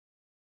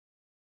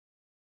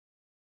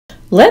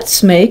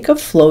Let's make a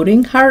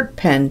floating heart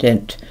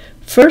pendant.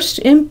 First,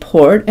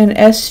 import an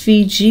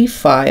SVG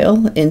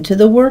file into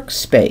the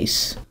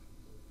workspace.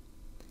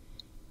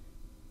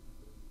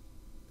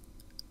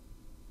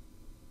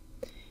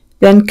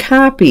 Then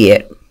copy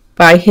it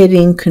by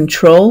hitting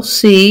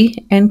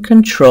Ctrl-C and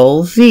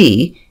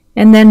Ctrl-V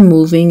and then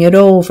moving it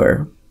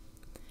over.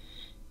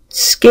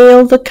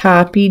 Scale the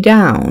copy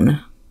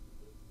down.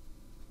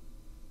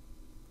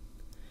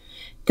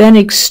 Then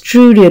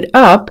extrude it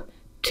up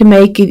to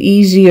make it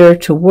easier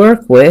to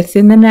work with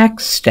in the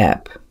next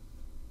step.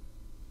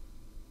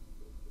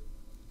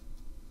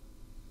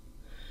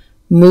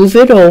 Move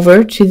it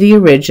over to the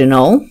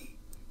original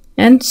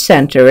and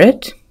center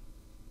it.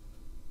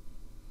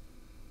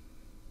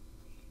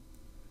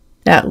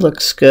 That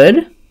looks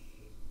good.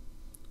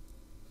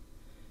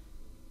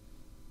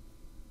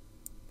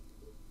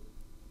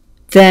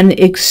 Then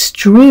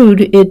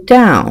extrude it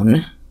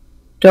down.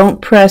 Don't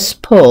press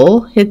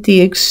pull, hit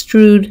the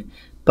extrude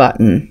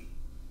button.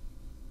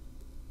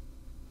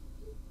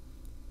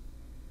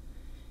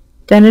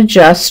 Then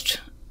adjust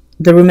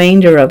the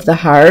remainder of the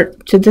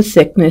heart to the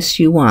thickness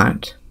you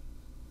want.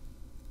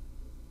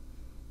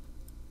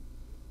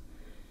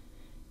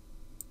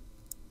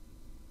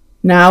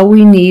 Now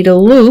we need a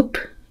loop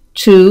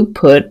to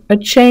put a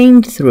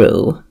chain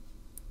through.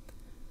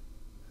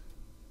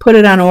 Put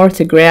it on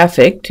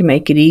orthographic to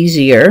make it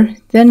easier,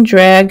 then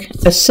drag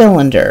a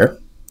cylinder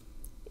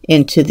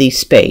into the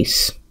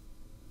space.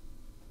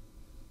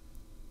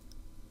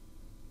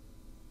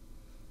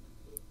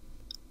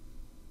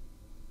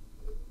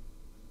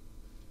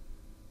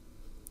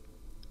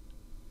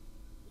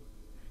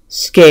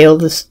 Scale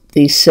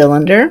the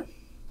cylinder.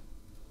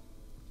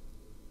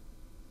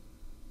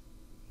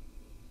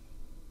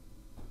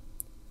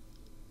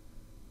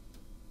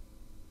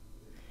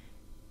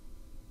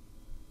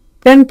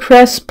 Then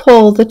press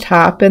pull the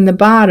top and the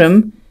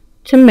bottom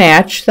to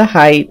match the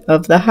height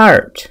of the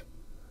heart.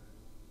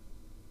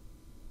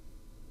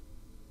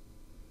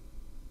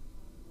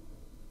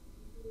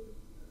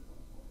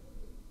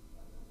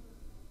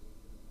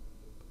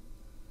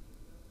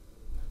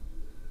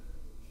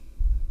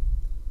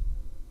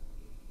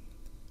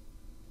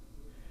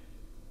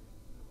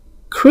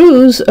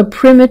 Cruise a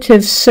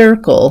primitive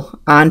circle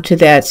onto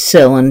that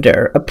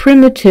cylinder. A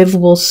primitive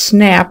will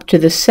snap to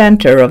the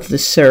center of the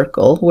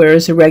circle,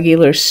 whereas a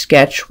regular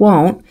sketch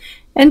won't,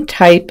 and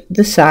type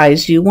the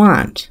size you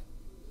want.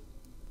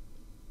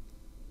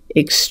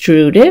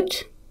 Extrude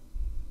it,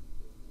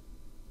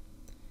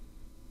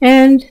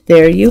 and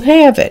there you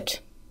have it.